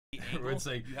Where it's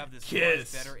like, you have this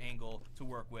kiss. much better angle to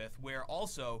work with, where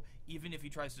also, even if he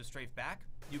tries to strafe back,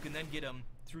 you can then get him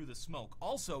through the smoke.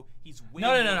 Also, he's way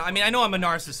No. I mean, I know I'm a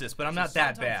narcissist, but I'm not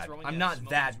that bad. Throwing I'm at not smoke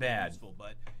that is really bad. useful,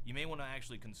 but you may want to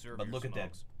actually conserve But your look at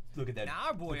that. smokes. Look at that. Now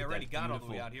our boy already got all the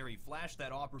way Beautiful. out here. He flashed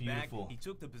that upper Beautiful. back. He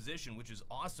took the position, which is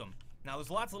awesome. Now there's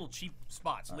lots of little cheap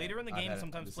spots. All right, Later in the I've game, had it.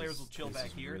 sometimes This players is- will chill this back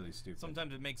is here. really stupid.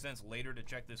 Sometimes it makes sense later to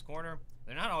check this corner.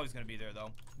 They're not always going to be there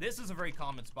though. This is a very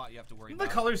common spot you have to worry The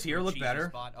about. colors here A look cheesy better.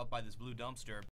 Spot up by this blue dumpster.